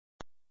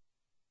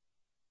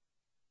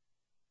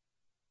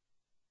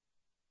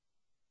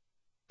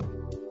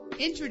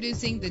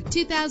Introducing the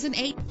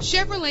 2008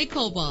 Chevrolet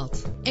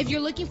Cobalt. If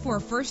you're looking for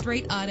a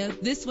first-rate auto,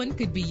 this one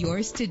could be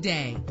yours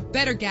today.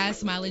 Better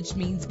gas mileage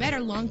means better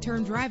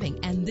long-term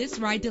driving, and this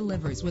ride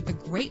delivers with a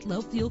great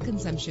low fuel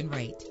consumption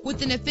rate.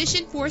 With an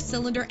efficient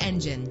 4-cylinder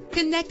engine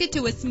connected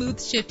to a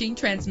smooth shifting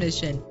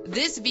transmission,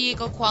 this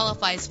vehicle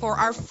qualifies for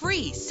our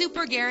free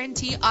Super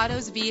Guarantee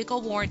Autos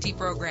Vehicle Warranty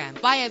Program.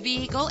 Buy a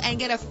vehicle and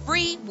get a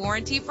free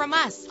warranty from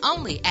us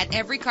only at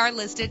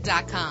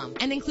everycarlisted.com.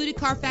 An included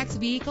Carfax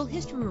Vehicle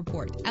History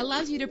Report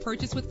allows you to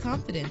purchase with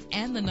confidence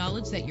and the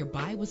knowledge that your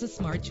buy was a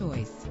smart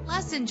choice.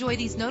 Plus, enjoy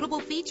these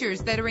notable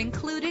features that are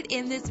included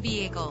in this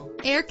vehicle: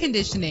 air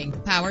conditioning,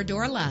 power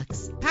door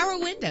locks, power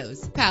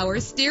windows,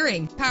 power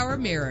steering, power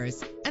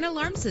mirrors, an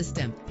alarm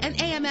system, an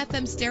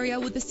AM/FM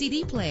stereo with a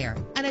CD player,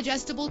 an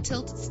adjustable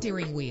tilt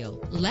steering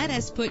wheel. Let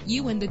us put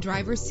you in the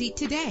driver's seat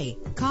today.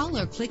 Call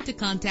or click to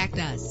contact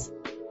us.